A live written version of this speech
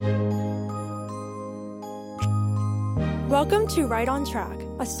Welcome to Right on Track,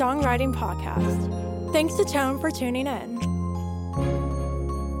 a songwriting podcast. Thanks to Tone for tuning in.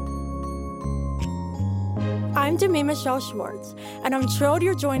 I'm Demi Michelle Schwartz, and I'm thrilled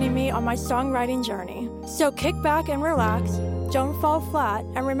you're joining me on my songwriting journey. So kick back and relax, don't fall flat,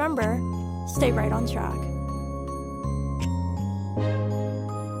 and remember, stay right on track.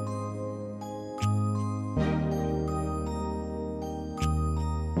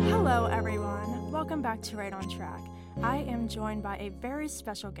 Hello, everyone. Welcome back to Right on Track. I am joined by a very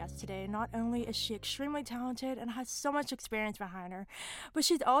special guest today. Not only is she extremely talented and has so much experience behind her, but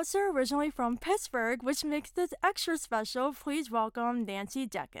she's also originally from Pittsburgh, which makes this extra special. Please welcome Nancy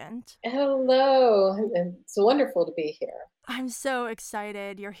Decant. Hello, it's wonderful to be here. I'm so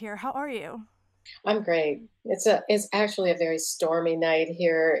excited you're here. How are you? I'm great. It's actually a very stormy night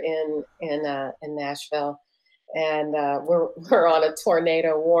here in Nashville, and we're on a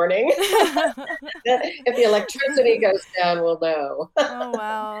tornado warning. If the electricity goes down, we'll know. Oh,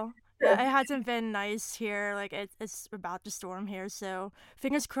 wow. Yeah, it hasn't been nice here. Like, it's about to storm here, so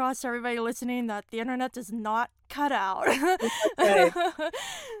fingers crossed, everybody listening, that the internet does not cut out. Okay.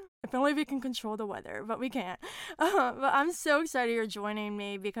 If only we can control the weather, but we can't. But I'm so excited you're joining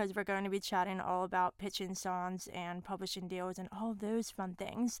me because we're going to be chatting all about pitching songs and publishing deals and all those fun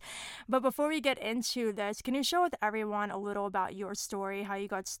things. But before we get into this, can you share with everyone a little about your story, how you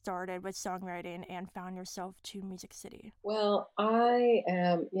got started with songwriting and found yourself to Music City? Well, I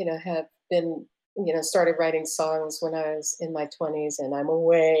have been, started writing songs when I was in my 20s, and I'm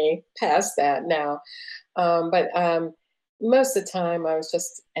way past that now. But most of the time, I was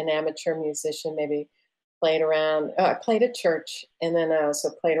just an amateur musician, maybe played around. I played at church, and then I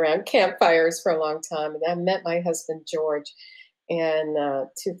also played around campfires for a long time. And I met my husband, George, in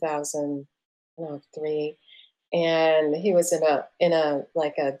 2003. And he was in a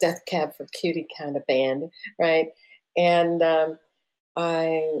like a Death Cab for Cutie kind of band, right? And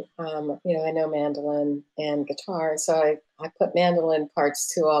I know mandolin and guitar, so I put mandolin parts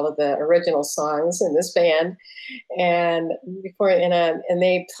to all of the original songs in this band, and they played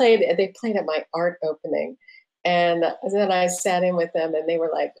at my art opening, and then I sat in with them, and they were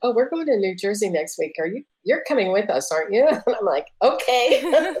like, "Oh, we're going to New Jersey next week. You're coming with us, aren't you?" And I'm like, "Okay."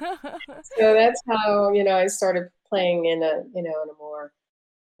 So that's how I started playing in a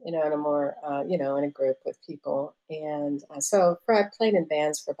group with people. And I played in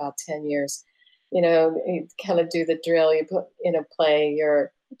bands for about 10 years. You kind of do the drill. You play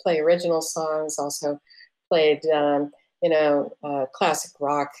original songs, also played, classic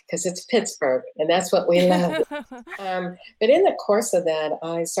rock because it's Pittsburgh and that's what we love. But in the course of that,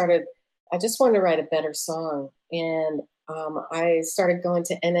 I just wanted to write a better song. And I started going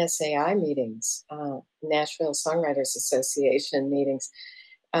to NSAI meetings, Nashville Songwriters Association meetings,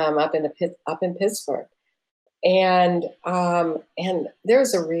 up in Pittsburgh, and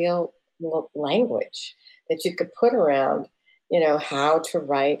there's a real language that you could put around, how to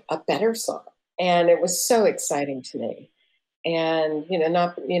write a better song, and it was so exciting to me. And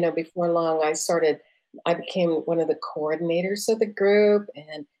not before long, I became one of the coordinators of the group,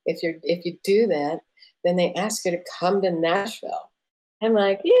 and if you do that, then they ask you to come to Nashville. I'm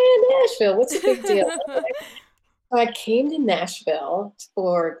like, yeah, Nashville, what's the big deal? So I came to Nashville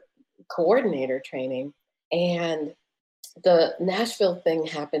for coordinator training, and the Nashville thing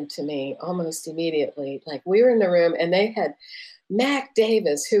happened to me almost immediately. Like, we were in the room, and they had Mac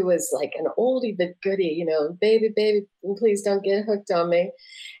Davis, who was like an oldie but goodie, baby, baby, please don't get hooked on me.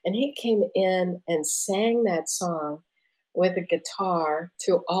 And he came in and sang that song with a guitar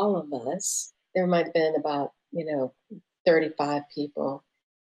to all of us. There might have been about, 35 people.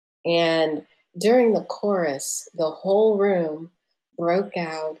 And during the chorus, the whole room broke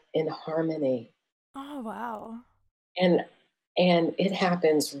out in harmony. Oh, wow. And it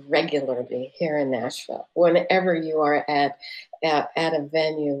happens regularly here in Nashville. Whenever you are at a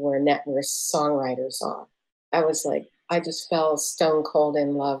venue where songwriters are, I just fell stone cold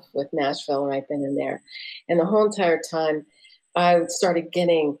in love with Nashville right then and there. And the whole entire time, I started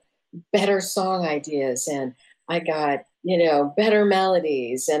getting better song ideas, and I got better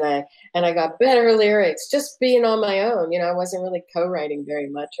melodies, and I got better lyrics just being on my own. I wasn't really co-writing very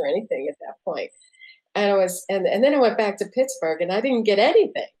much or anything at that point. And then I went back to Pittsburgh, and I didn't get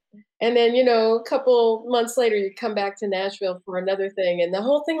anything. And then, a couple months later, you come back to Nashville for another thing, and the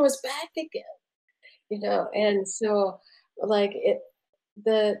whole thing was back again. And so,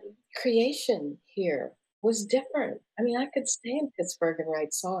 the creation here was different. I mean, I could stay in Pittsburgh and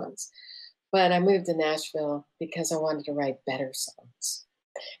write songs, but I moved to Nashville because I wanted to write better songs.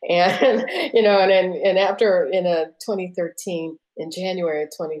 And and after in 2013, in January of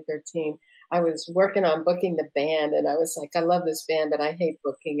 2013, I was working on booking the band, and I was like, I love this band, but I hate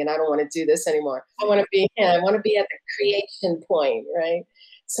booking, and I don't want to do this anymore. I want to be at the creation point, right?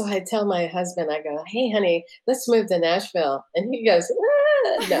 So I tell my husband, I go, hey, honey, let's move to Nashville, and he goes,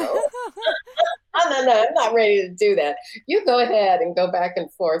 no, no, I'm not ready to do that. You go ahead and go back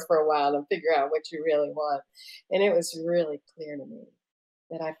and forth for a while and figure out what you really want. And it was really clear to me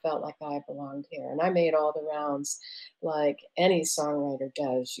that I felt like I belonged here. And I made all the rounds like any songwriter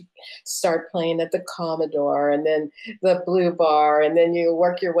does. You start playing at the Commodore and then the Blue Bar, and then you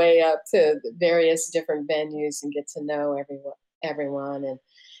work your way up to the various different venues and get to know everyone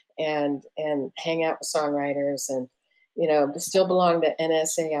and hang out with songwriters and still belong to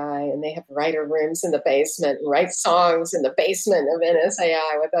NSAI, and they have writer rooms in the basement and write songs in the basement of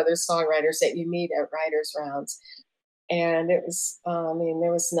NSAI with other songwriters that you meet at writers rounds. And it was, I mean,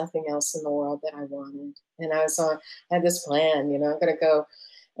 there was nothing else in the world that I wanted. And I had this plan, I'm going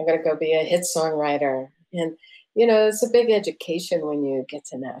to go be a hit songwriter. And, it's a big education when you get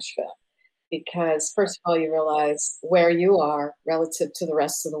to Nashville because first of all, you realize where you are relative to the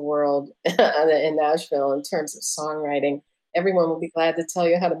rest of the world in Nashville in terms of songwriting. Everyone will be glad to tell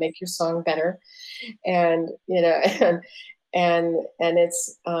you how to make your song better. And, and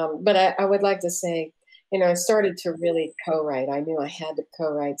it's, but I would like to say, I started to really co-write. I knew I had to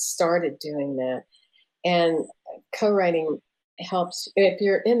co-write, started doing that. And co-writing helps if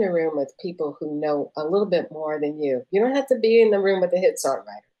you're in the room with people who know a little bit more than you. You don't have to be in the room with a hit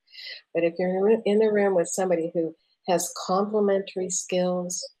songwriter. But if you're in the room with somebody who has complementary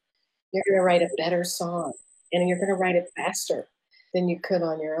skills, you're going to write a better song and you're going to write it faster than you could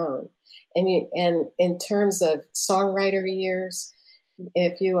on your own. And in terms of songwriter years,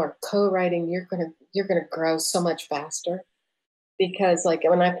 if you are co-writing, you're going to grow so much faster because like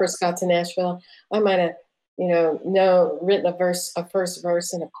when I first got to Nashville, I might have written a first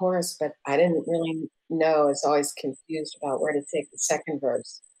verse and a chorus, but I didn't really know. I was always confused about where to take the second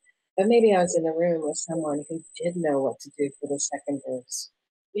verse. But maybe I was in the room with someone who did know what to do for the second verse.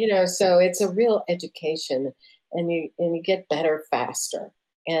 So it's a real education and you get better faster.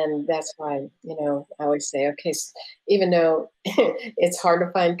 And that's why, I always say, okay, even though it's hard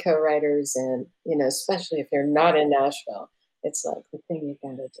to find co-writers and, especially if you're not in Nashville, it's like the thing you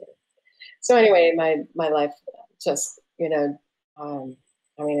gotta do. So anyway, my life just, it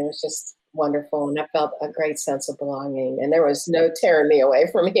was just wonderful, and I felt a great sense of belonging, and there was no tearing me away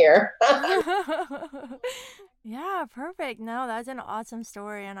from here. Yeah, perfect. No, that's an awesome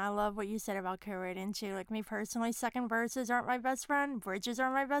story, and I love what you said about co-writing too. Like me personally, second verses aren't my best friend, bridges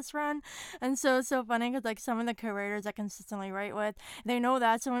are my best friend, and so it's so funny because like some of the co-writers I consistently write with, they know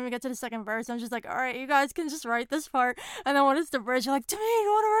that. So when we get to the second verse, I'm just like, all right, you guys can just write this part, and then when it's the bridge, you're like, to me, you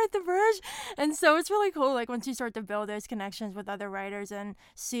want to write the bridge? And so it's really cool. Like once you start to build those connections with other writers and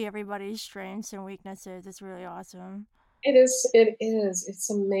see everybody's strengths and weaknesses, it's really awesome. It's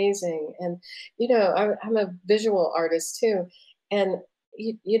amazing. And, I'm a visual artist too. And,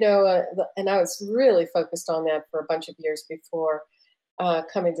 and I was really focused on that for a bunch of years before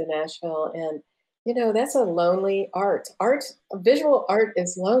coming to Nashville. And, that's a lonely visual art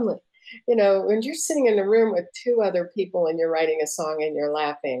is lonely. When you're sitting in a room with two other people and you're writing a song and you're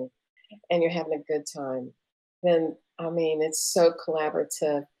laughing and you're having a good time, then, it's so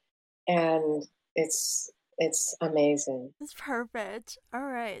collaborative and it's, it's amazing. That's perfect. All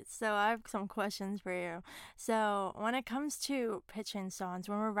right, so I have some questions for you. So, when it comes to pitching songs,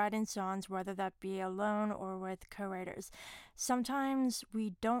 when we're writing songs, whether that be alone or with co writers, sometimes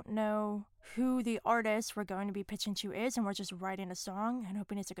we don't know who the artist we're going to be pitching to is, and we're just writing a song and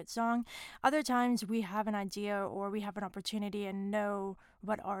hoping it's a good song. Other times we have an idea or we have an opportunity and know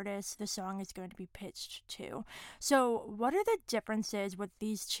what artist the song is going to be pitched to. So, what are the differences with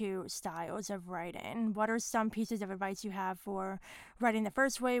these two styles of writing? What are some pieces of advice you have for writing the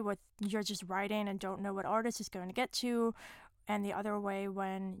first way, with you're just writing and don't know what artist is going to get to, and the other way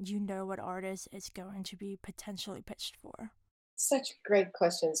when you know what artist is going to be potentially pitched for? Such great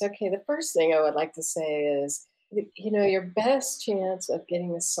questions. Okay, the first thing I would like to say is, your best chance of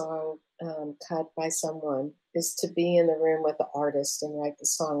getting a song cut by someone is to be in the room with the artist and write the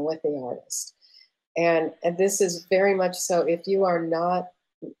song with the artist. And this is very much so. If you are not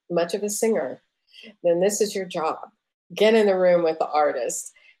much of a singer, then this is your job. Get in the room with the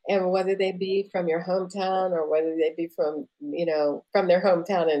artist. And whether they be from your hometown or whether they be from their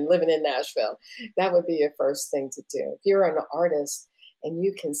hometown and living in Nashville, that would be your first thing to do. If you're an artist and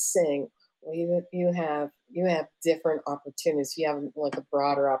you can sing, well, you have different opportunities. You have like a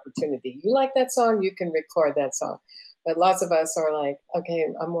broader opportunity. You like that song, you can record that song. But lots of us are like, okay,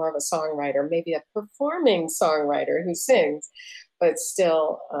 I'm more of a songwriter, maybe a performing songwriter who sings, but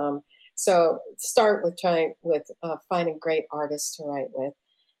still, So start with trying with finding great artists to write with.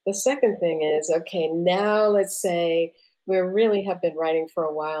 The second thing is, okay, now let's say we really have been writing for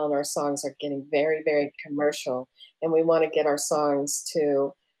a while and our songs are getting very, very commercial, and we want to get our songs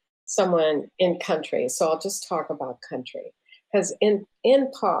to someone in country. So I'll just talk about country because in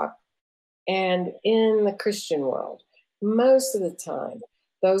pop and in the Christian world, most of the time,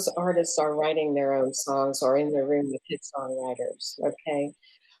 those artists are writing their own songs or in the room with hit songwriters. Okay,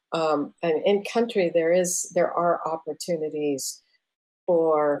 and in country, there are opportunities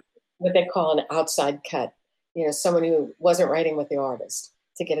for what they call an outside cut. You know, someone who wasn't writing with the artist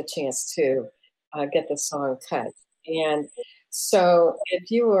to get a chance to get the song cut. And so,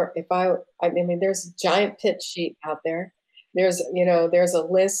 I mean, there's a giant pitch sheet out there. There's a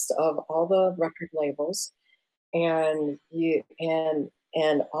list of all the record labels and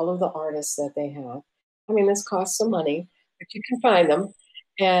all of the artists that they have. I mean, this costs some money, but you can find them.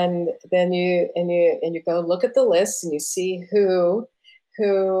 And then you go look at the list and you see who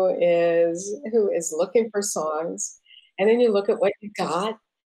is looking for songs. And then you look at what you got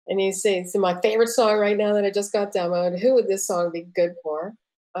and you say, "So my favorite song right now that I just got demoed, who would this song be good for?"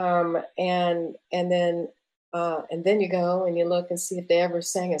 And then you go and you look and see if they ever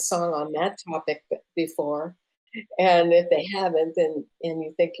sang a song on that topic before, and if they haven't, then and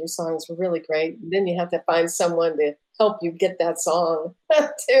you think your song's really great, then you have to find someone to help you get that song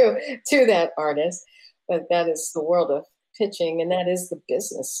to that artist. But that is the world of pitching, and that is the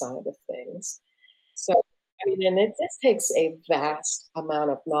business side of things. So, I mean, and it just takes a vast amount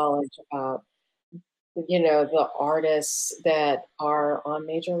of knowledge about, the artists that are on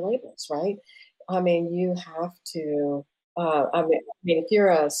major labels, right? I mean, you have to. If you're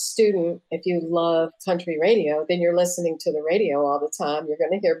a student, if you love country radio, then you're listening to the radio all the time. You're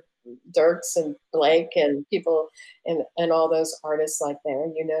going to hear Dirks and Blake and people and all those artists like there.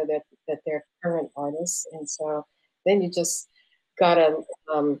 You know that they're current artists, and so then you just gotta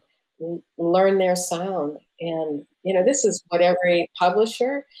learn their sound. And this is what every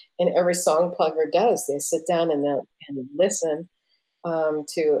publisher and every song plugger does. They sit down and listen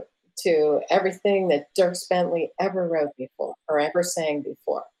to everything that Dirks Bentley ever wrote before or ever sang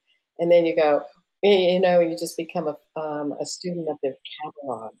before. And then you go, you just become a student of their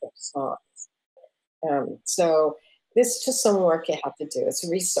catalog of songs. So this is just some work you have to do. It's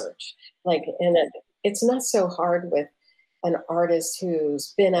research. It's not so hard with an artist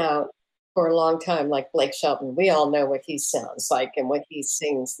who's been out for a long time, like Blake Shelton. We all know what he sounds like and what he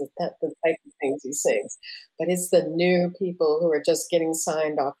sings, the type of things he sings. But it's the new people who are just getting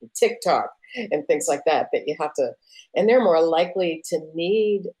signed off of TikTok and things like that you have to, and they're more likely to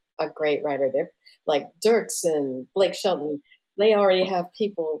need a great writer. They're like Dirks and Blake Shelton. They already have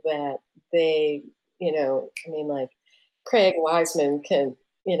people that they, like Craig Wiseman can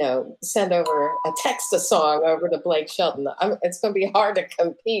send over a text a song over to Blake Shelton. It's going to be hard to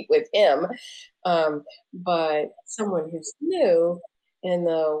compete with him. But someone who's new in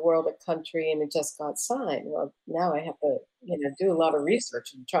the world of country and it just got signed, well, now I have to, do a lot of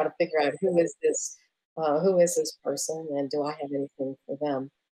research and try to figure out who is this person, and do I have anything for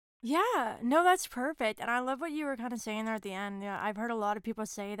them? Yeah, no, that's perfect. And I love what you were kind of saying there at the end. Yeah, I've heard a lot of people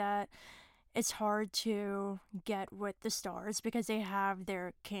say that it's hard to get with the stars because they have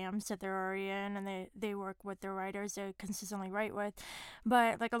their camps that they're already in and they work with their writers they consistently write with.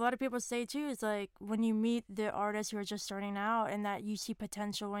 But like a lot of people say too, is like when you meet the artists who are just starting out and that you see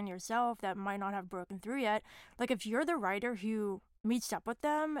potential in yourself that might not have broken through yet, like if you're the writer who meets up with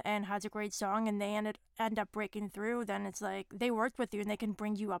them and has a great song and they end up breaking through, then it's like they worked with you and they can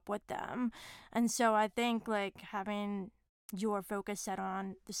bring you up with them. And so I think like having your focus set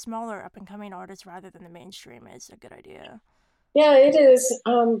on the smaller up and coming artists rather than the mainstream is a good idea. Yeah, it is.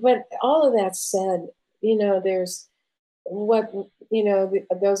 But all of that said, there's what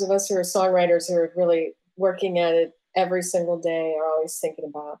those of us who are songwriters who are really working at it every single day are always thinking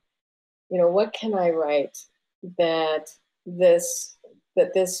about, what can I write that this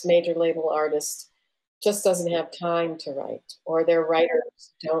this major label artist just doesn't have time to write, or their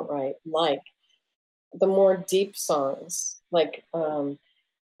writers don't write, like the more deep songs, like uh,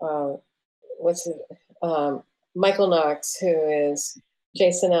 what's it, Michael Knox, who is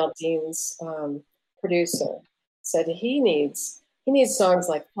Jason Aldean's producer, said he needs songs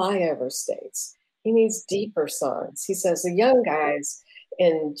like Flyover States. He needs deeper songs. He says the young guys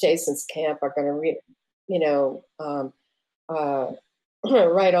in Jason's camp are going to you know, uh,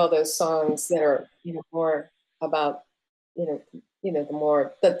 write all those songs that are more about you know the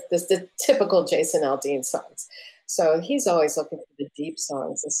more the typical Jason Aldean songs. So he's always looking for the deep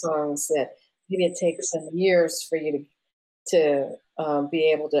songs, the songs that maybe it takes some years for you to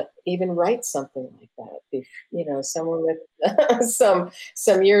be able to even write something like that. Someone with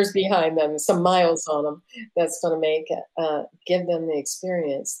some years behind them, some miles on them, that's going to give them the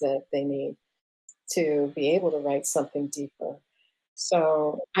experience that they need to be able to write something deeper.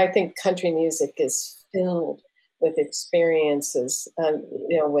 So I think country music is filled with experiences,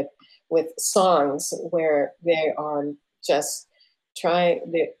 with songs where they are just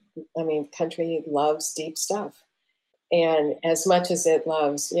trying. I mean, country loves deep stuff, and as much as it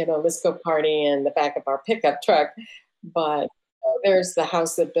loves, let's go party in the back of our pickup truck, but there's the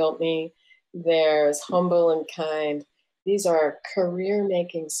house that built me. There's humble and kind. These are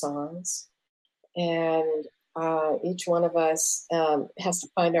career-making songs, and each one of us has to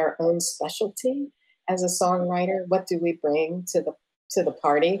find our own specialty as a songwriter. What do we bring to the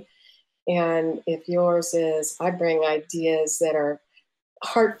party? And if yours is, I bring ideas that are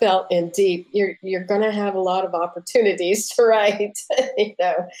heartfelt and deep, you're going to have a lot of opportunities to write,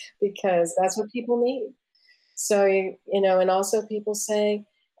 because that's what people need. So and also people say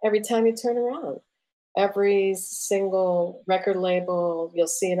every time you turn around, every single record label, you'll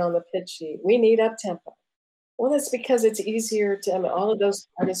see it on the pitch sheet. We need up tempo. Well, that's because it's easier to. I mean, all of those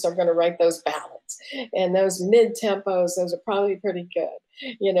artists are going to write those ballads, and those mid tempos. Those are probably pretty good,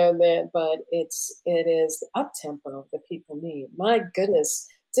 but it is the up tempo that people need. My goodness,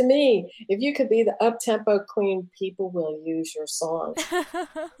 to me, if you could be the up tempo queen, people will use your song.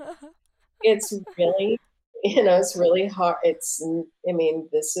 It's really, it's really hard. I mean,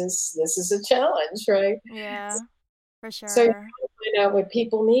 this is a challenge, right? Yeah, for So you sure. gotta find out what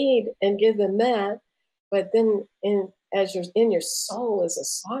people need and give them that. But then as you're in your soul as a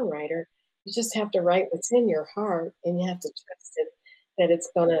songwriter, you just have to write what's in your heart, and you have to trust it that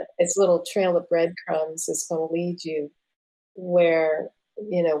its little trail of breadcrumbs is gonna lead you where,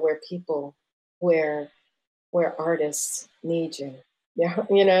 where people where artists need you. Yeah,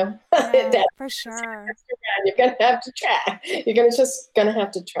 Yeah, that for sure. you're gonna have to try. You're gonna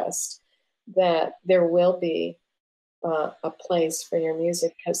have to trust that there will be a place for your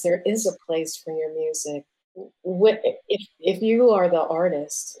music, because there is a place for your music. If you are the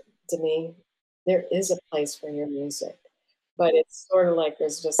artist, to me, there is a place for your music, but it's sort of like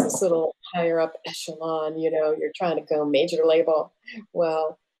there's just this little higher up echelon. You're trying to go major label.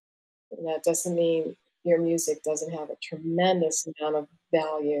 Well, that doesn't mean your music doesn't have a tremendous amount of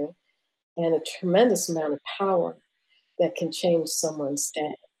value and a tremendous amount of power that can change someone's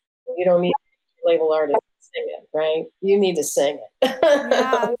day. You don't need a label artist to sing it, right? You need to sing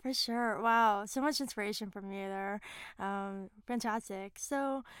Yeah, it. for sure. Wow, so much inspiration from you there. Fantastic.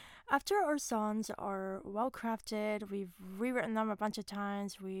 So, after our songs are well crafted, we've rewritten them a bunch of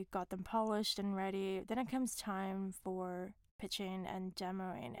times, we got them polished and ready, then it comes time for pitching and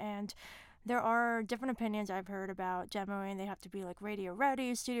demoing. And there are different opinions I've heard about demoing. They have to be like radio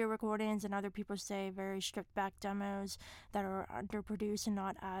ready, studio recordings, and other people say very stripped back demos that are underproduced and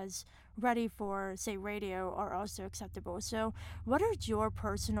not as ready for, say, radio are also acceptable. So, what are your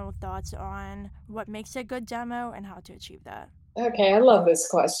personal thoughts on what makes a good demo and how to achieve that? Okay, I love this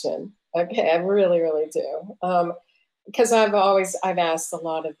question. Okay, I really, really do. Because I've asked a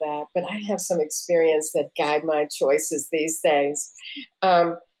lot of that, but I have some experience that guide my choices these days.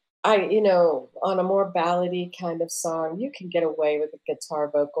 Um, on a more ballady kind of song, you can get away with a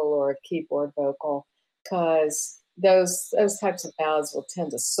guitar vocal or a keyboard vocal, because those types of ballads will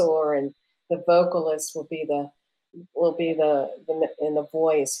tend to soar, and the vocalist and the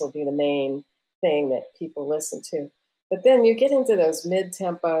voice will be the main thing that people listen to. But then you get into those mid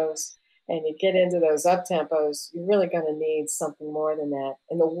tempos and you get into those up tempos, you're really going to need something more than that.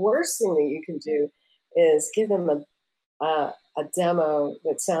 And the worst thing that you can do is give them a demo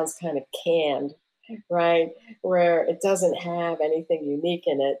that sounds kind of canned, right? Where it doesn't have anything unique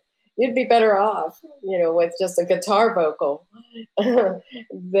in it. You'd be better off, with just a guitar vocal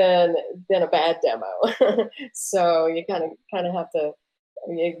than a bad demo. So you kind of have to,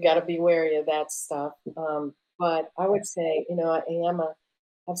 you got to be wary of that stuff. But I would say,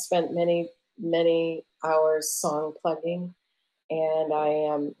 I've spent many hours song plugging, and I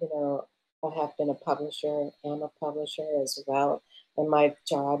have been a publisher, am a publisher as well. And my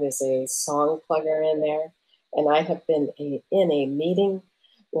job is a song plugger in there. And I have been in a meeting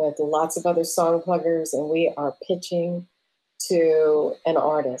with lots of other song pluggers, and we are pitching to an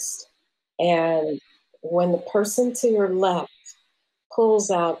artist. And when the person to your left pulls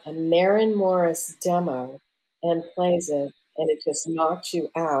out a Maren Morris demo and plays it, and it just knocks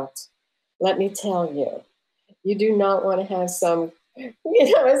you out, let me tell you, you do not want to have some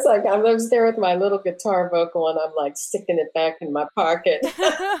It's like I was there with my little guitar vocal and I'm like sticking it back in my pocket.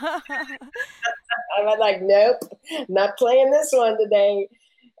 I'm like, nope, not playing this one today.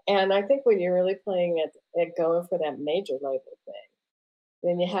 And I think when you're really playing it going for that major label thing,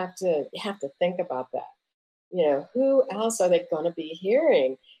 then you have to think about that. Who else are they going to be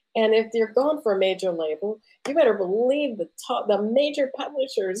hearing? And if you're going for a major label, you better believe the major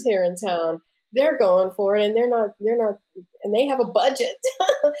publishers here in town, they're going for it, and they're not, and they have a budget,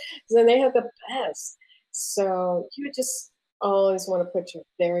 so they have the best. So you just always want to put your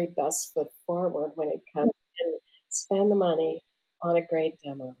very best foot forward when it comes and spend the money on a great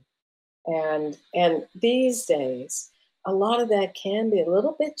demo. And these days, a lot of that can be a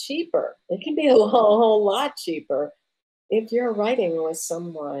little bit cheaper. It can be a whole lot cheaper if you're writing with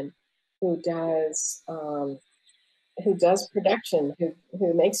someone who does um, who does production,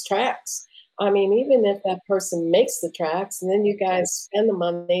 who makes tracks. I mean, even if that person makes the tracks and then you guys spend the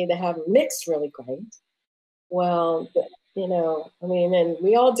money to have them mixed really great, well, I mean, and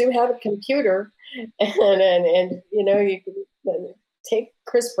we all do have a computer, and you can take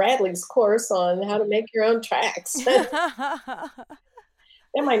Chris Bradley's course on how to make your own tracks. That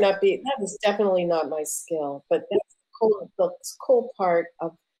is definitely not my skill, but that's the cool part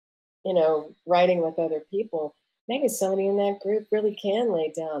of, writing with other people. Maybe somebody in that group really can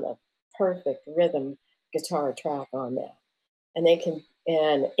lay down a perfect rhythm guitar track on that. And they can,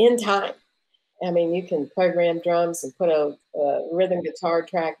 and in time, I mean, you can program drums and put a rhythm guitar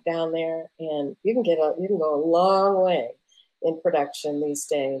track down there, and you can go a long way in production these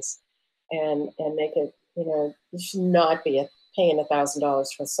days, and make it. You should not be paying $1,000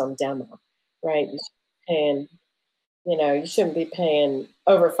 for some demo, right? You should be paying. You shouldn't be paying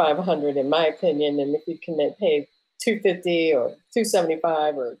over 500, in my opinion. And if you can pay 250 or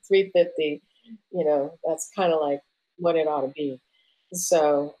 275 or 350, that's kind of like what it ought to be.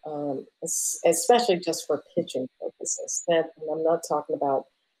 So, especially just for pitching purposes, that and I'm not talking about,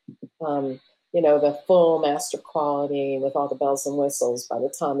 um, the full master quality with all the bells and whistles by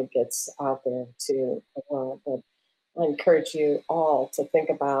the time it gets out there to the world. But I encourage you all to think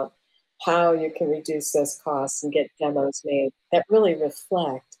about how you can reduce those costs and get demos made that really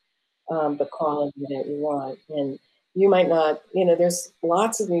reflect the quality that you want. And you might not, there's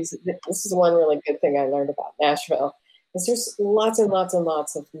lots of music. This is one really good thing I learned about Nashville, is there's lots and lots and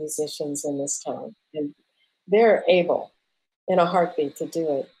lots of musicians in this town, and they're able in a heartbeat to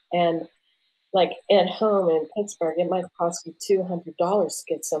do it. And like at home in Pittsburgh, it might cost you $200 to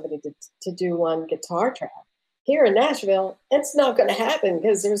get somebody to do one guitar track. Here in Nashville, it's not going to happen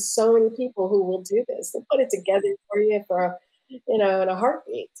because there's so many people who will do this. They'll put it together for you in a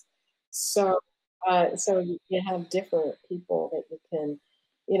heartbeat. So, so you have different people that you can,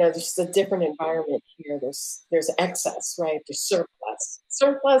 there's a different environment here. There's excess, right? There's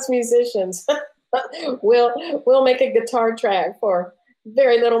surplus musicians. We'll make a guitar track for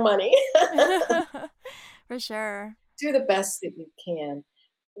very little money. For sure. Do the best that you can.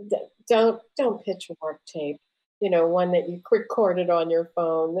 Don't pitch a work tape. One that you recorded on your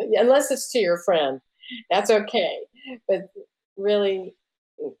phone, unless it's to your friend. That's okay. But really,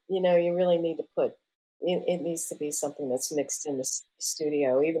 you really need to put. It needs to be something that's mixed in the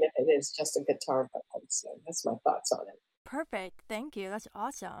studio, even if it is just a guitar. So that's my thoughts on it. Perfect. Thank you. That's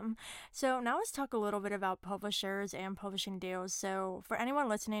awesome. So now let's talk a little bit about publishers and publishing deals. So for anyone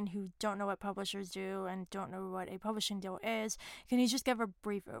listening who don't know what publishers do and don't know what a publishing deal is, can you just give a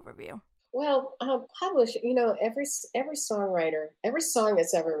brief overview? Well, publish. Every songwriter, every song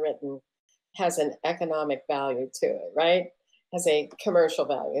that's ever written has an economic value to it, right? Has a commercial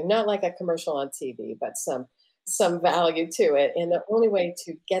value, not like a commercial on TV, but some value to it. And the only way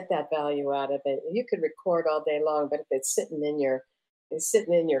to get that value out of it, you could record all day long, but if it's sitting in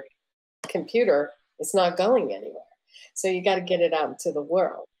your computer, it's not going anywhere. So you got to get it out into the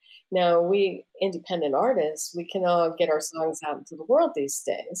world. Now, we independent artists, we can all get our songs out into the world these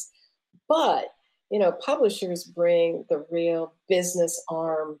days, but publishers bring the real business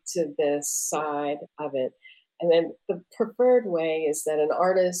arm to this side of it. And then the preferred way is that an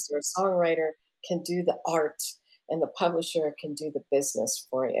artist or a songwriter can do the art and the publisher can do the business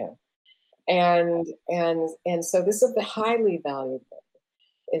for you. And so this is the highly valued thing,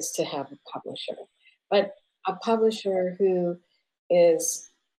 is to have a publisher. But a publisher who is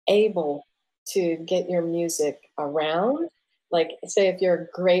able to get your music around, like say if you're a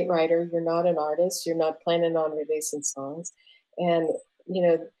great writer, you're not an artist, you're not planning on releasing songs, and you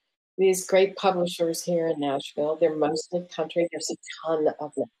know these great publishers here in Nashville, they're mostly country. There's a ton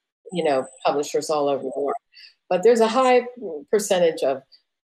of them, publishers all over the world, but there's a high percentage of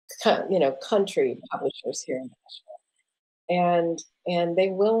country publishers here in Nashville. and they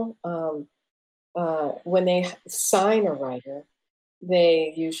will when they sign a writer,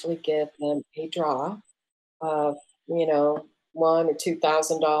 they usually give them a draw of, you know, $1 or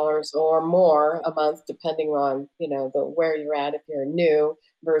 $2,000 or more a month, depending on, you know, the where you're at, if you're new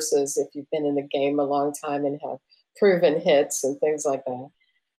versus if you've been in the game a long time and have proven hits and things like that.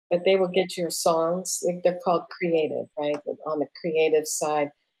 But they will get your songs, they're called creative, right? On the creative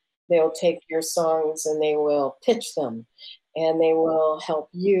side, they'll take your songs and they will pitch them, and they will help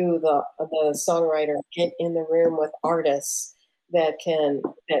you, the songwriter, get in the room with artists that can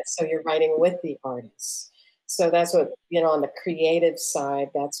that so you're writing with the artists. So that's what, you know, on the creative side,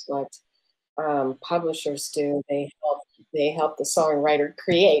 that's what publishers do. They help the songwriter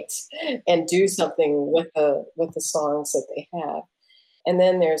create and do something with the songs that they have. And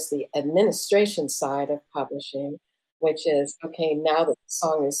then there's the administration side of publishing, which is okay, now that the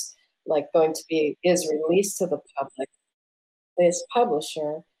song is like going to be is released to the public, this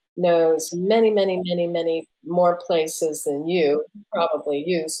publisher knows many, many, many, many more places than you, probably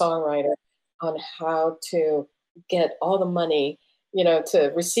you, songwriter, on how to get all the money, you know,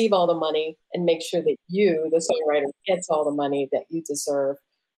 to receive all the money and make sure that you, the songwriter, gets all the money that you deserve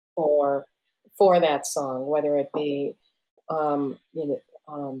for for that song, whether it be you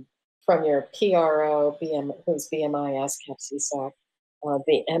know, from your PRO, who's BMI, ASCAP, CSAC.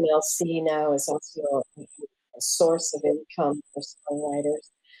 The MLC now is also a source of income for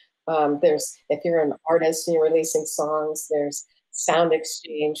songwriters. There's if you're an artist and you're releasing songs, there's Sound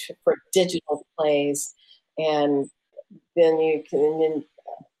Exchange for digital plays, and then you can then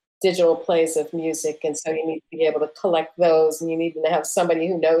digital plays of music, and so you need to be able to collect those, and you need to have somebody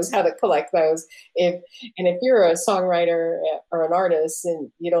who knows how to collect those. If you're a songwriter or an artist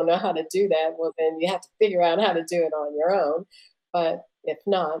and you don't know how to do that, well, then you have to figure out how to do it on your own. But if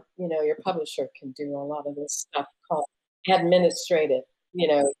not, you know, your publisher can do a lot of this stuff called administrative, you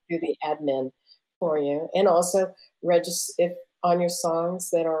know, do the admin for you, and also register if on your songs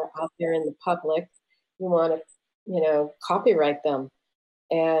that are out there in the public, you want to, you know, copyright them,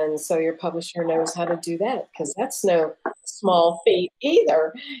 and so your publisher knows how to do that because that's no small feat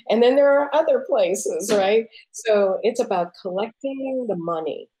either. And then there are other places, right? So it's about collecting the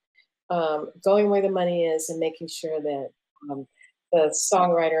money, going where the money is, and making sure that um, the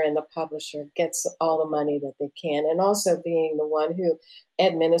songwriter and the publisher gets all the money that they can, and also being the one who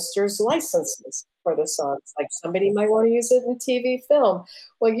administers licenses for the songs. Like somebody might want to use it in TV, film.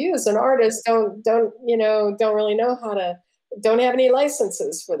 Well, you as an artist don't you know don't really know how to don't have any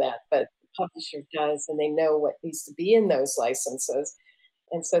licenses for that, but the publisher does, and they know what needs to be in those licenses,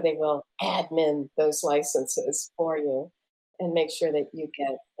 and so they will admin those licenses for you and make sure that you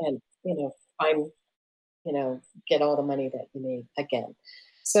get and you know find you know get all the money that you need again.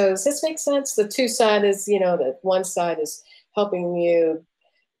 So does this make sense? The two side is you know that one side is helping you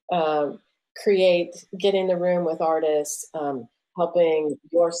um, get in the room with artists, helping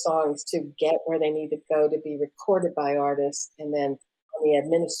your songs to get where they need to go to be recorded by artists, and then on the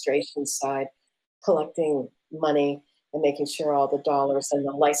administration side, collecting money and making sure all the dollars and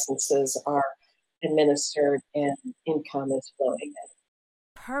the licenses are administered and income is flowing in.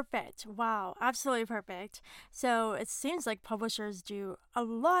 Perfect. Wow, absolutely perfect. So it seems like publishers do a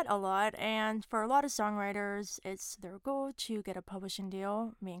lot, and for a lot of songwriters, it's their goal to get a publishing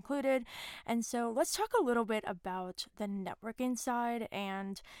deal, me included. And so let's talk a little bit about the networking side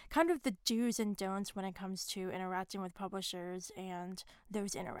and kind of the do's and don'ts when it comes to interacting with publishers and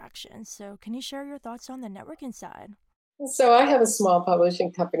those interactions. So can you share your thoughts on the networking side? So I have a small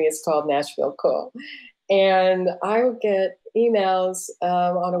publishing company. It's called Nashville Cool, and I will get emails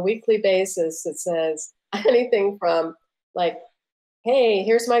on a weekly basis that says anything from like, "Hey,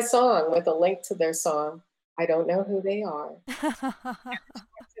 here's my song," with a link to their song. I don't know who they are. To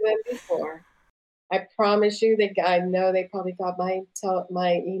them before. I promise you, I know they probably got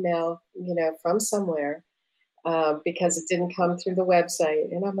my email, you know, from somewhere because it didn't come through the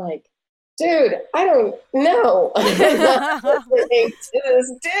website, and I'm like, dude, I don't know. I'm not listening to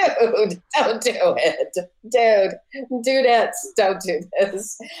this dude. Don't do it, dude. Dudettes, don't do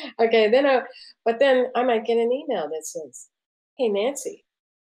this. Okay, but then I might get an email that says, "Hey, Nancy,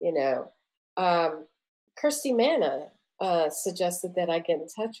 you know, um, Kirsty Manna suggested that I get in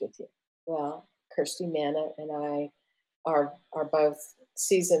touch with you." Well, Kirsty Manna and I are both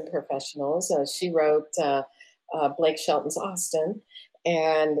seasoned professionals. She wrote Blake Shelton's Austin,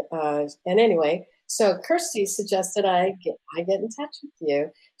 and anyway, so Kirsty suggested I get in touch with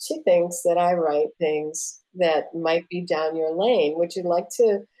you. She thinks that I write things that might be down your lane. Would you like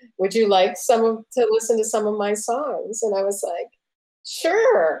to listen to some of my songs? And I was like,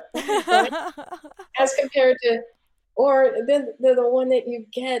 sure, right? As compared to Or then the one that you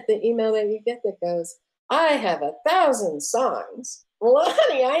get, the email that you get that goes, I have 1,000 songs. Well,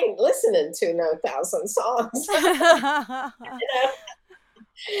 honey, I ain't listening to no 1,000 songs.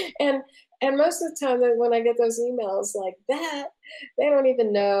 and and most of the time when I get those emails like that, they don't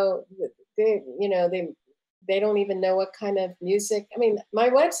even know they don't even know what kind of music. I mean, my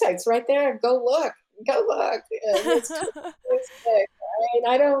website's right there. Go look. It's music. I mean,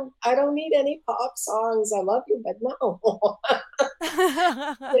 I don't need any pop songs. I love you, but no.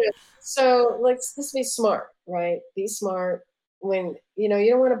 Yeah. So let's be smart, right? Be smart when you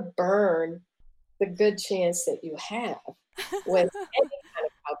don't want to burn the good chance that you have with any kind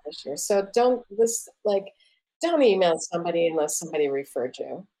of publisher. So don't email somebody unless somebody referred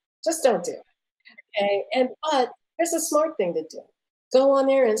you. Just don't do it. Okay. But here's a smart thing to do. Go on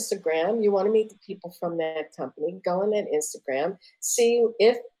their Instagram. You want to meet the people from that company. Go on that Instagram. See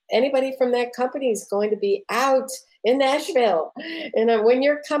if anybody from that company is going to be out in Nashville. And when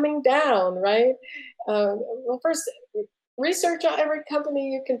you're coming down, right? Well, first, research every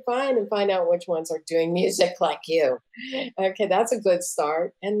company you can find and find out which ones are doing music like you. Okay, that's a good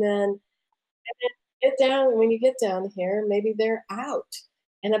start. And then get down when you get down here, maybe they're out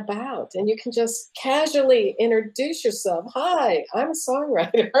and about, and you can just casually introduce yourself. Hi, I'm a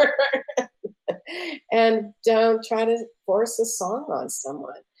songwriter. And don't try to force a song on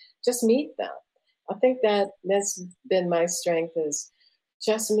someone. Just meet them. I think that's been my strength is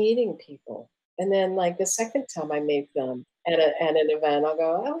just meeting people. And then like the second time I meet them at an event, I'll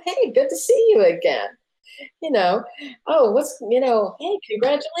go, oh hey, good to see you again. You know, oh, hey,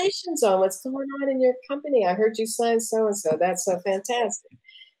 congratulations on what's going on in your company. I heard you signed so and so. That's so fantastic.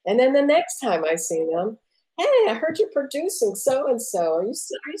 And then the next time I see them, hey, I heard you're producing so and so. Are you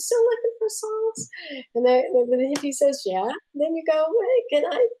still looking for songs? And if he says yeah, then you go, hey,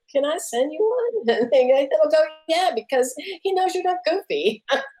 can I send you one? And he'll go, yeah, because he knows you're not goofy.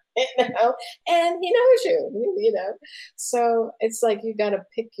 you know, and he knows you. So it's like you gotta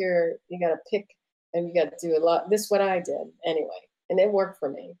pick and you gotta do a lot. This is what I did anyway, and it worked for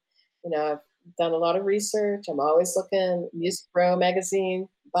me. I've done a lot of research. I'm always looking. Music Row magazine,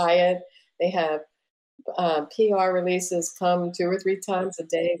 buy it. They have PR releases come 2 or 3 times a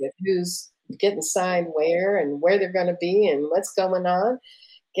day with who's getting signed where and where they're going to be and what's going on.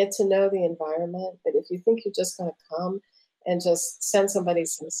 Get to know the environment. But if you think you're just going to come and just send somebody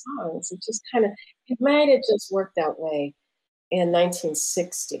some songs, it might have just worked that way in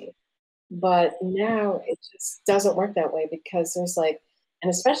 1960. But now it just doesn't work that way because there's and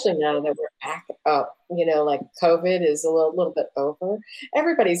especially now that we're back up, like COVID is a little bit over.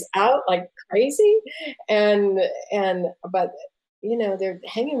 Everybody's out like crazy, but they're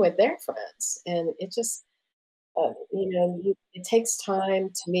hanging with their friends, and it just it takes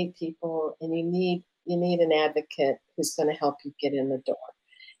time to meet people, and you need an advocate who's going to help you get in the door.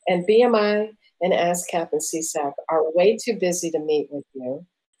 And BMI and ASCAP and CSAC are way too busy to meet with you.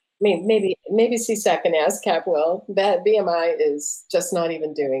 I mean, maybe CSAC and ASCAP will. That BMI is just not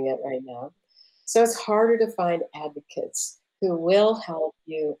even doing it right now. So it's harder to find advocates who will help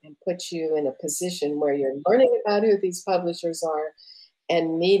you and put you in a position where you're learning about who these publishers are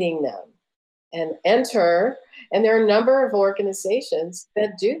and meeting them and enter. And there are a number of organizations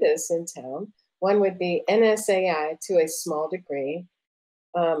that do this in town. One would be NSAI to a small degree.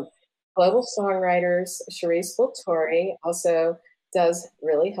 Global Songwriters, Sharice Voltori also does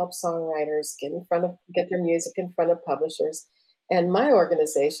really help songwriters get their music in front of publishers. And my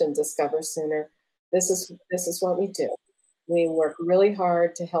organization, Discover Sooner, this is what we do. We work really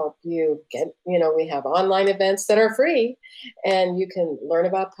hard to help you we have online events that are free, and you can learn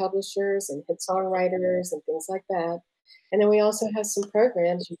about publishers and hit songwriters and things like that. And then we also have some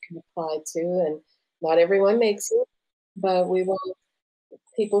programs you can apply to, and not everyone makes it, but we want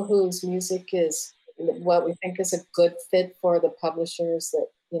people whose music is what we think is a good fit for the publishers. That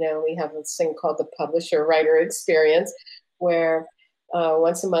we have this thing called the Publisher Writer Experience, where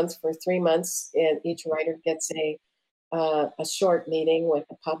once a month for 3 months, and each writer gets a short meeting with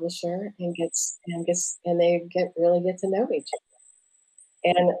a publisher and they really get to know each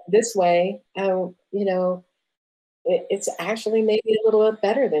other. And this way, it's actually maybe a little bit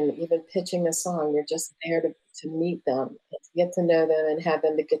better than even pitching a song. You're just there to meet them, to get to know them, and have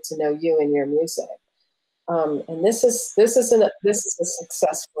them to get to know you and your music. And this is a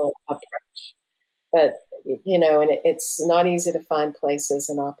successful approach, but and it's not easy to find places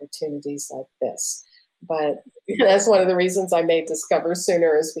and opportunities like this. But that's one of the reasons I made Discover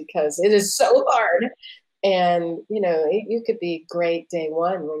Sooner, is because it is so hard. And you could be great day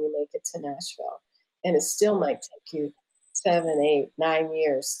one when you make it to Nashville, and it still might take you 7, 8, 9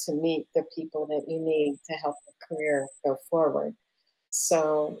 years to meet the people that you need to help the career go forward.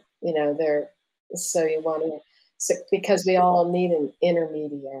 So, so you want to, so, because we all need an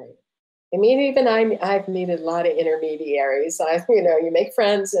intermediary. I mean, even I've needed a lot of intermediaries. You make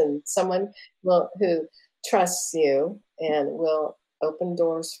friends and someone who trusts you and will open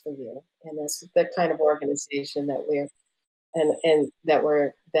doors for you. And that's the kind of organization that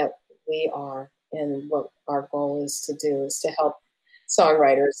that we are, and what our goal is to do is to help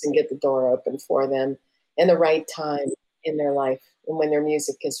songwriters and get the door open for them in the right time in their life and when their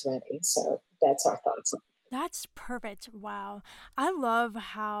music is ready. So that's our thoughts. That's perfect. Wow. I love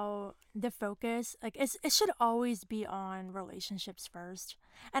how the focus, like, it should always be on relationships first.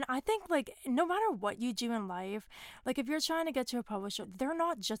 And I think, like, no matter what you do in life, like, if you're trying to get to a publisher, they're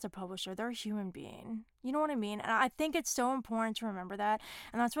not just a publisher, they're a human being. You know what I mean? And I think it's so important to remember that.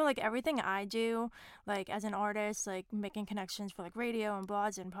 And that's why, like, everything I do, like, as an artist, like, making connections for, like, radio and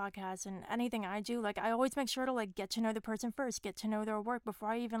blogs and podcasts and anything I do, like, I always make sure to, like, get to know the person first, get to know their work before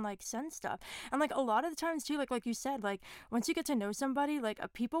I even, like, send stuff. And like a lot of the times too, like you said, like once you get to know somebody, like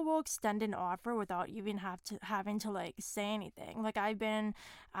people will extend an offer without even having to like say anything. Like I've been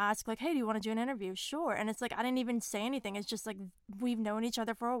asked like, hey, do you want to do an interview? Sure. And it's like I didn't even say anything. It's just like we've known each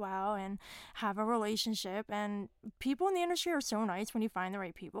other for a while and have a relationship. And people in the industry are so nice when you find the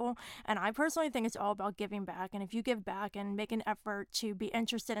right people. And I personally think it's all about giving back. And if you give back and make an effort to be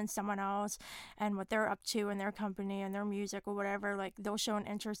interested in someone else and what they're up to in their company and their music or whatever, like they'll show an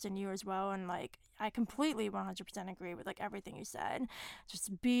interest in you as well. And like I completely 100% agree with like everything you said.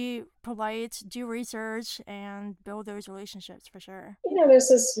 Just be polite, do research, and build those relationships for sure. There's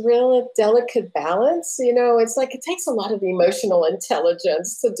this real delicate balance. It's like it takes a lot of emotional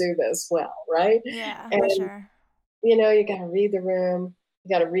intelligence to do this well, right? Yeah, for And sure. you got to read the room,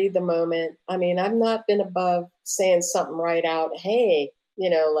 you got to read the moment. I mean, I've not been above saying something right out. Hey,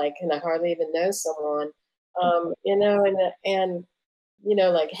 like, and I hardly even know someone,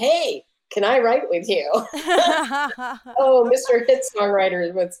 like, hey, can I write with you? Oh, Mr. Hit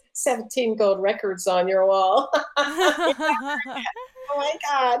Songwriter with 17 gold records on your wall. Oh my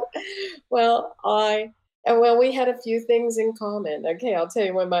God. Well, we had a few things in common. Okay, I'll tell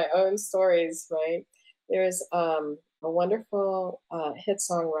you one of my own stories, right? There's a wonderful hit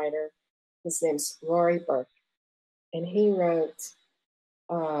songwriter. His name's Rory Burke. And he wrote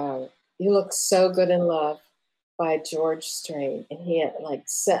You Look So Good in Love by George Strait. And he had like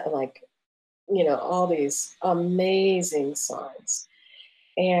set like, all these amazing songs.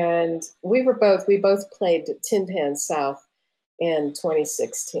 And we both played Tin Pan South in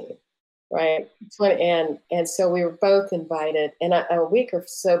 2016, right? And so we were both invited. And a week or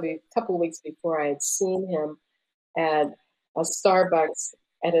so, a couple of weeks before, I had seen him at a Starbucks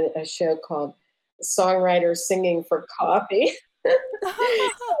at a show called Songwriters Singing for Coffee.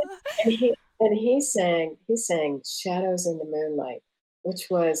 and he sang Shadows in the Moonlight,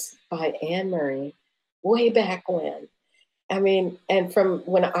 which was by Anne Murray way back when. I mean, and from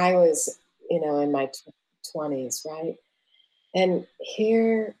when I was, in my 20s, right? And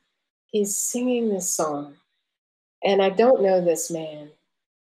here he's singing this song, and I don't know this man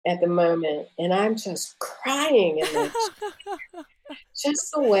at the moment, and I'm just crying in my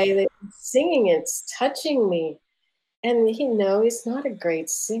just the way that he's singing, it's touching me. And he's not a great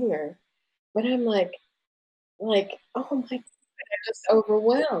singer, but I'm oh my God, I'm just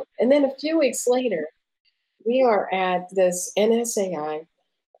overwhelmed. And then a few weeks later, we are at this NSAI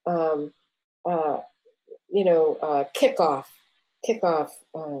um, uh, kickoff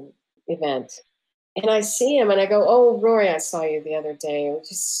event. And I see him and I go, oh, Rory, I saw you the other day. It was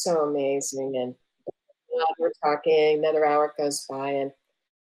just so amazing. And we're talking, another hour goes by.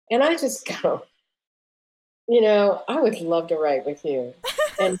 And I just go, I would love to write with you.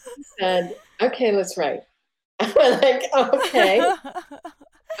 And he said, okay, let's write. I'm like, okay.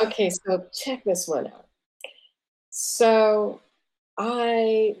 Okay, so check this one out. So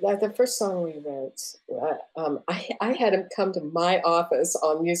like the first song we wrote, I had him come to my office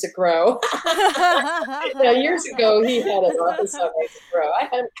on Music Row. Now, years ago, he had an office on Music Row. I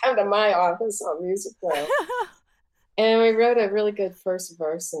had him come to my office on Music Row. And we wrote a really good first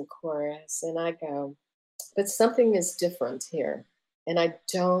verse and chorus. And I go, but something is different here. And I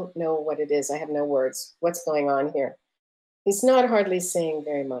don't know what it is. I have no words. What's going on here? He's not hardly saying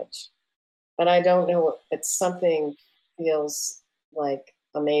very much. But I don't know. But something feels like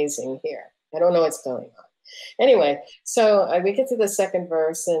amazing here. I don't know what's going on. Anyway, so we get to the second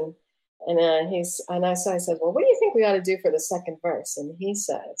verse, and I said, well, what do you think we ought to do for the second verse? And he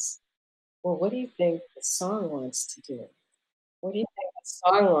says, well, what do you think the song wants to do? What do you think the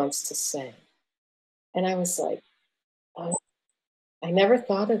song wants to say? And I was like, I, I never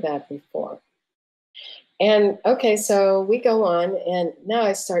thought of that before. And okay, so we go on, and now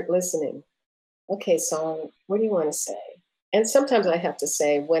I start listening. Okay, song, what do you want to say? And sometimes I have to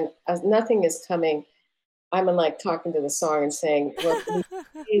say, when nothing is coming, I'm like talking to the song and saying, well, can you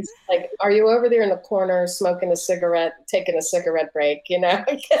please, like, are you over there in the corner smoking a cigarette, taking a cigarette break? Get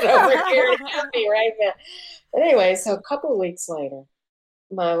over here and help me right now. But anyway, so a couple of weeks later,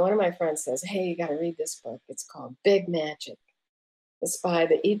 one of my friends says, hey, you got to read this book. It's called Big Magic. It's by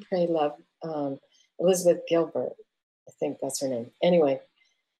the Eat, Pray, Love, Elizabeth Gilbert. I think that's her name. Anyway,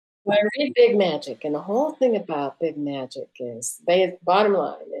 I read Big Magic, and the whole thing about Big Magic is bottom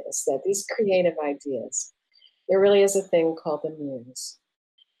line is that these creative ideas, there really is a thing called the muse.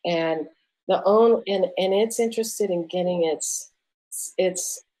 And and it's interested in getting its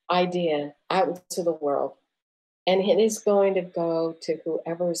idea out into the world. And it is going to go to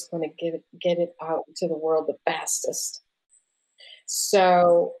whoever is going to get it out into the world the fastest.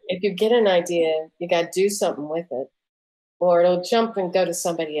 So if you get an idea, you got to do something with it, or it'll jump and go to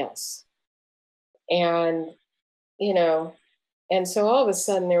somebody else. And you know, and so all of a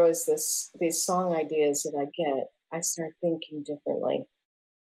sudden there was these song ideas that I get. I start thinking differently.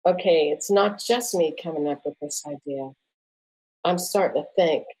 Okay, it's not just me coming up with this idea. I'm starting to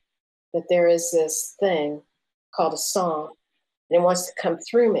think that there is this thing called a song, and it wants to come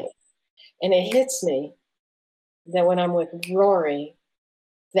through me. And it hits me that when I'm with Rory,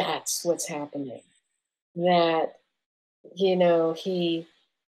 that's what's happening. That he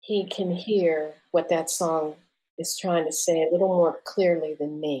can hear what that song is trying to say a little more clearly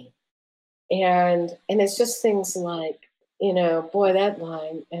than me. And it's just things like, boy, that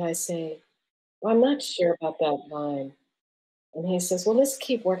line. And I say, well, I'm not sure about that line. And he says, well, let's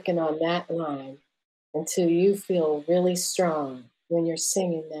keep working on that line until you feel really strong when you're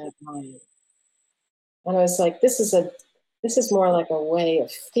singing that line. And I was like, this is more like a way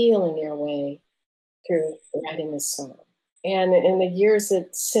of feeling your way through writing this song. And in the years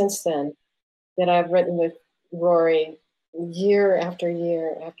that since then that I've written with Rory, year after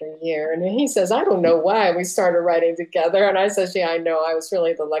year after year, and he says, I don't know why we started writing together. And I says, yeah, I know, I was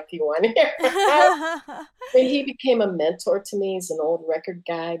really the lucky one here. And he became a mentor to me. He's an old record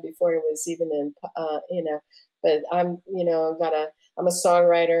guy before he was even in, but I'm a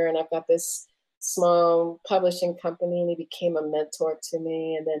songwriter, and I've got this small publishing company, and he became a mentor to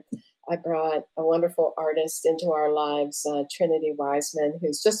me. And then I brought a wonderful artist into our lives, Trinity Wiseman,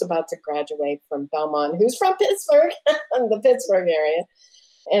 who's just about to graduate from Belmont, who's from Pittsburgh, the Pittsburgh area.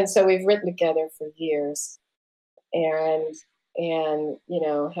 And so we've written together for years, and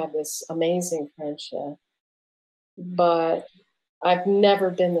have this amazing friendship. But I've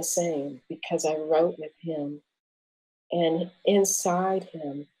never been the same because I wrote with him. And inside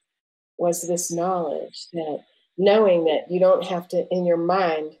him was this knowledge that knowing that you don't have to, in your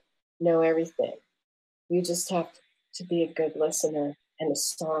mind, know everything. You just have to be a good listener, and the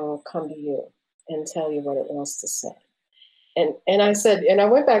song will come to you and tell you what it wants to say. And I said, and I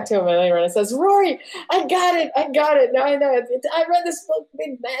went back to him later and I says, Rory, I got it. Now I know it. I read this book,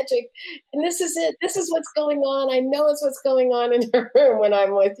 Big Magic, and this is it. This is what's going on. I know it's what's going on in your room when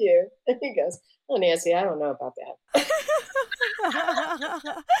I'm with you. And he goes, oh, Nancy, I don't know about that.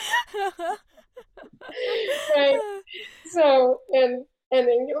 Right. So, and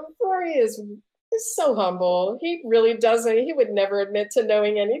then, Rory is so humble. He really doesn't. He would never admit to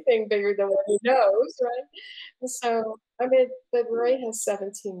knowing anything bigger than what he knows, right? And so, I mean, but Rory has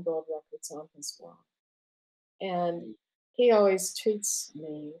 17 gold records on his wall, and he always treats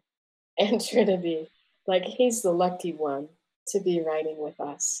me and Trinity like he's the lucky one to be writing with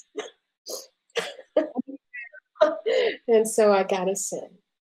us. And so I gotta say,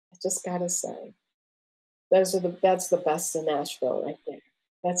 I just gotta say, that's the best in Nashville right there.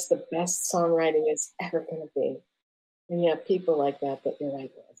 That's the best songwriting is ever going to be. And you have people like that you're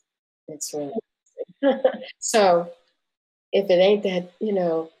right with. It's really so. If it ain't that,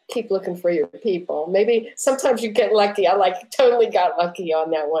 keep looking for your people. Maybe sometimes you get lucky. I like totally got lucky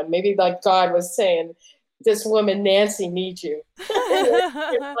on that one. Maybe like God was saying, this woman Nancy needs you.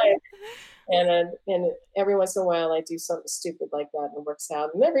 And every once in a while I do something stupid like that and it works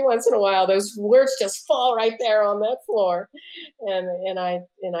out. And every once in a while those words just fall right there on that floor. And I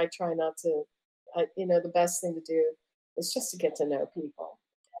try not to. The best thing to do is just to get to know people.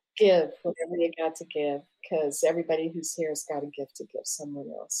 Give whatever you got to give, because everybody who's here has got a gift to give someone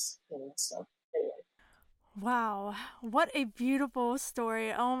else. So anyway. Wow, what a beautiful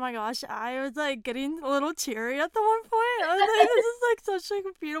story. Oh my gosh, I was like getting a little teary at the one point. I was like, this is like such a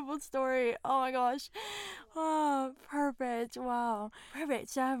beautiful story. Oh my gosh. Oh, perfect. Wow. Perfect.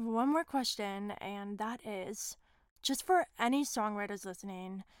 So I have one more question, and that is, just for any songwriters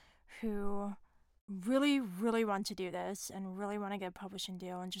listening who really, really want to do this and really want to get a publishing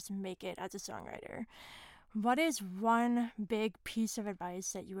deal and just make it as a songwriter, what is one big piece of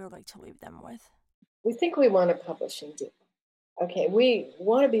advice that you would like to leave them with? We think we want a publishing deal. Okay, we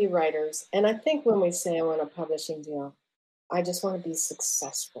want to be writers. And I think when we say I want a publishing deal, I just want to be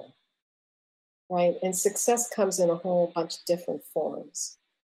successful, right? And success comes in a whole bunch of different forms.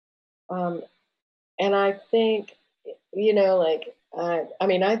 Um, and I think, like, I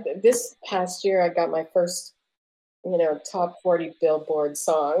mean, this past year I got my first, top 40 Billboard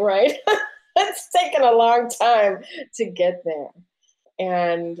song, right? It's taken a long time to get there.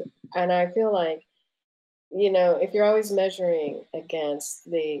 And I feel like, if you're always measuring against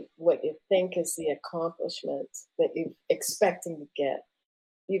the what you think is the accomplishment that you're expecting to get,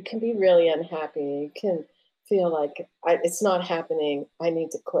 you can be really unhappy. You can feel like it's not happening. I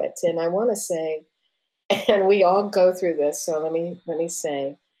need to quit. And I want to say, and we all go through this. So let me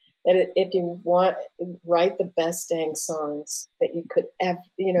say that if you want, write the best dang songs that you could ever,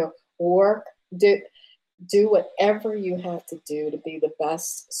 work, do whatever you have to do to be the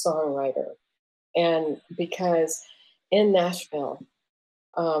best songwriter. And because in Nashville,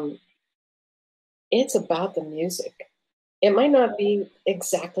 um, it's about the music. It might not be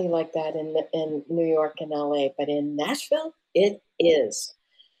exactly like that in New York and LA, but in Nashville, it is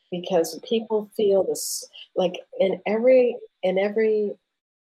because people feel this like in every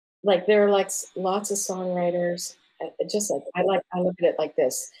like there are like lots of songwriters. Just like I look at it like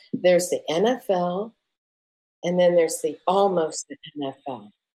this: there's the NFL, and then there's the almost the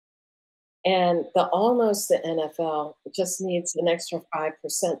NFL. And the almost the NFL just needs an extra 5%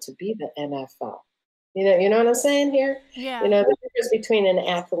 to be the NFL. You know what I'm saying here? Yeah. The difference between an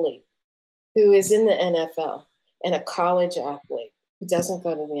athlete who is in the NFL and a college athlete who doesn't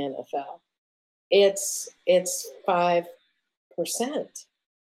go to the NFL. It's 5%.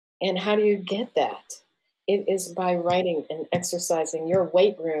 And how do you get that? It is by writing and exercising. Your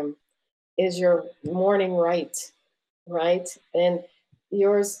weight room is your morning right? And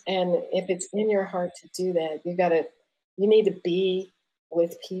yours, and if it's in your heart to do that, you need to be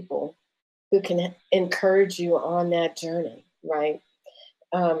with people who can encourage you on that journey, right?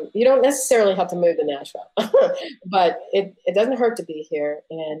 You don't necessarily have to move to Nashville, but it doesn't hurt to be here,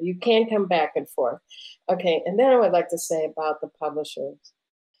 and you can come back and forth. Okay, and then I would like to say about the publishers.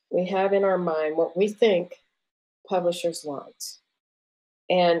 We have in our mind what we think publishers want.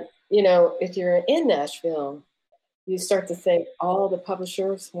 And, if you're in Nashville, you start to think all the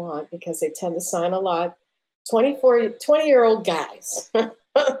publishers want, because they tend to sign a lot, 20-year-old guys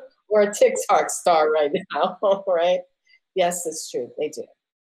or a TikTok star right now, right? Yes, that's true. They do.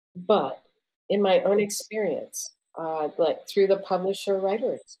 But in my own experience, like through the publisher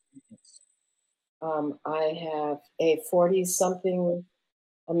writer experience, I have a 40 something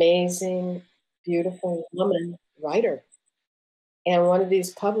amazing, beautiful woman writer. And one of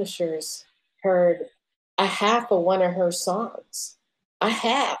these publishers heard a half of one of her songs, a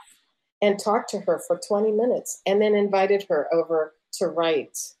half, and talked to her for 20 minutes and then invited her over to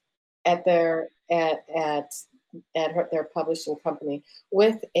write at their publishing company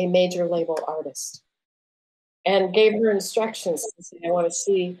with a major label artist, and gave her instructions to say, I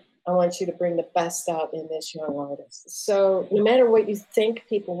want you to bring the best out in this young artist. So no matter what you think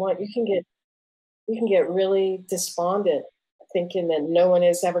people want, you can get really despondent thinking that no one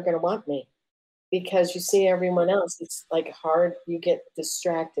is ever going to want me, because you see everyone else. It's like hard, you get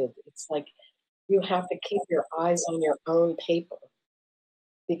distracted. It's like you have to keep your eyes on your own paper,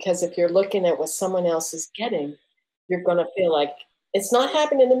 because if you're looking at what someone else is getting, you're going to feel like it's not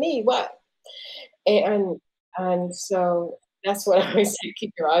happening to me. What? And so that's what I always say: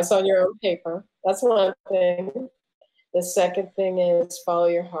 keep your eyes on your own paper. That's one thing. The second thing is follow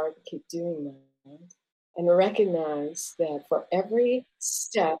your heart and keep doing that. And recognize that for every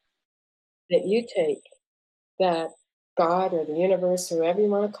step that you take, that God or the universe, whoever you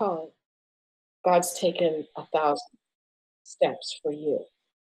want to call it, God's taken 1,000 steps for you.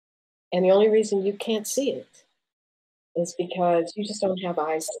 And the only reason you can't see it is because you just don't have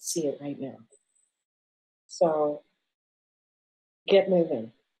eyes to see it right now. So get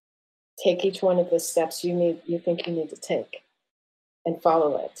moving. Take each one of the steps you think you need to take, and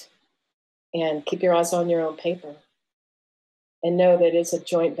follow it. And keep your eyes on your own paper. And know that it's a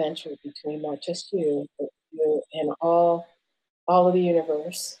joint venture between not just you, but you and all of the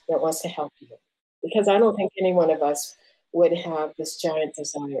universe that wants to help you. Because I don't think any one of us would have this giant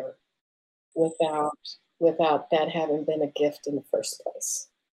desire without without that having been a gift in the first place.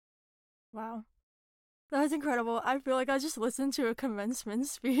 Wow. That was incredible. I feel like I just listened to a commencement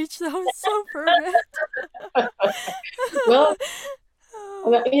speech. That was so perfect. Well,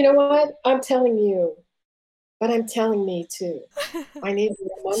 you know what? I'm telling you, but I'm telling me too. I need to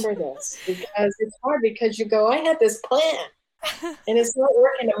remember this because it's hard because you go, I had this plan and it's not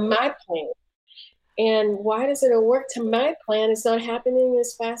working to my plan. And why does it work to my plan? It's not happening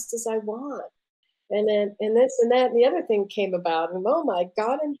as fast as I want. And then, and this and that, and the other thing came about, and oh my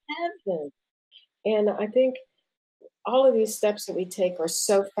God in heaven. And I think all of these steps that we take are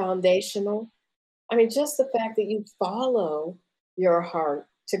so foundational. I mean, just the fact that you follow your heart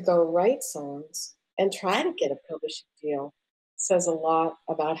to go write songs and try to get a publishing deal says a lot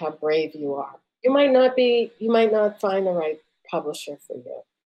about how brave you are. You might not find the right publisher for you,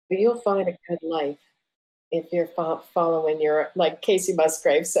 but you'll find a good life if you're following your, like Casey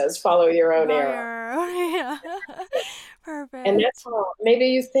Musgrave says, follow your own arrow. Yeah. And that's Perfect. all. Maybe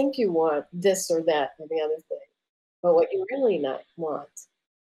you think you want this or that or the other thing, but what you really not want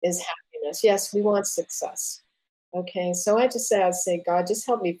is happiness. Yes, we want success. Okay, so I say, God, just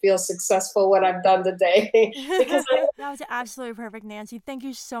help me feel successful what I've done today, because I That was absolutely perfect, Nancy. Thank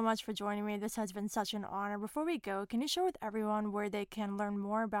you so much for joining me. This has been such an honor. Before we go, can you share with everyone where they can learn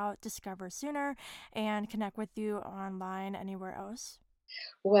more about Discover Sooner and connect with you online anywhere else?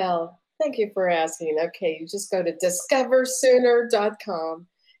 well, thank you for asking. Okay, you just go to discoversooner.com,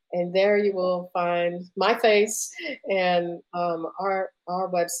 and there you will find my face and our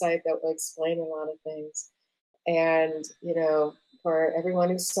website that will explain a lot of things. And for everyone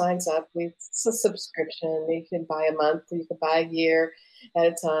who signs up, it's a subscription. You can buy a month, you can buy a year at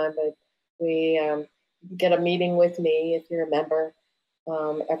a time, but we get a meeting with me if you're a member.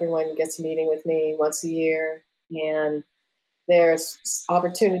 Everyone gets a meeting with me once a year, and there's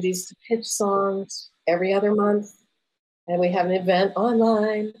opportunities to pitch songs every other month. And we have an event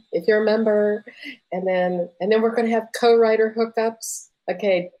online if you're a member, and then we're going to have co-writer hookups.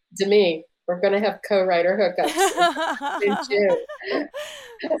 Okay, to me, we're going to have co-writer hookups in June.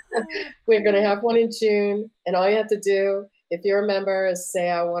 We're going to have one in June, and all you have to do, if you're a member, is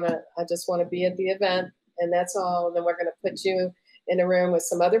say, I just want to be at the event, and that's all. And then we're going to put you in a room with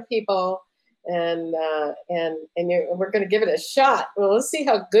some other people, and we're going to give it a shot. Well, let's see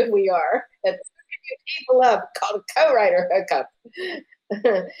how good we are at people up called a co-writer hookup.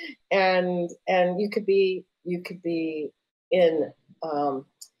 And you could be in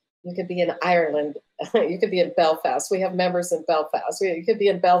you could be in Ireland. You could be in Belfast. We have members in Belfast. You could be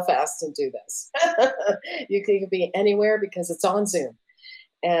in Belfast and do this. You could be anywhere because it's on Zoom.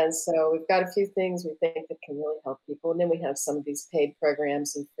 And so we've got a few things we think that can really help people. And then we have some of these paid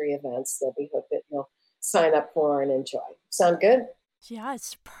programs and free events that we hope that you'll sign up for and enjoy. Sound good?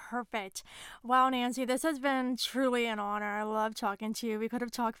 Yes, perfect. Wow, Nancy, this has been truly an honor. I love talking to you. We could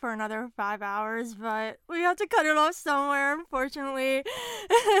have talked for another 5 hours, but we have to cut it off somewhere, unfortunately.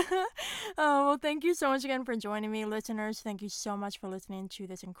 Well, thank you so much again for joining me, listeners. Thank you so much for listening to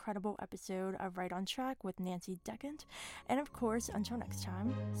this incredible episode of Right on Track with Nancy Decant. And of course, until next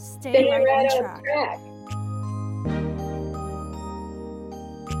time, stay Stay right on right on track. track.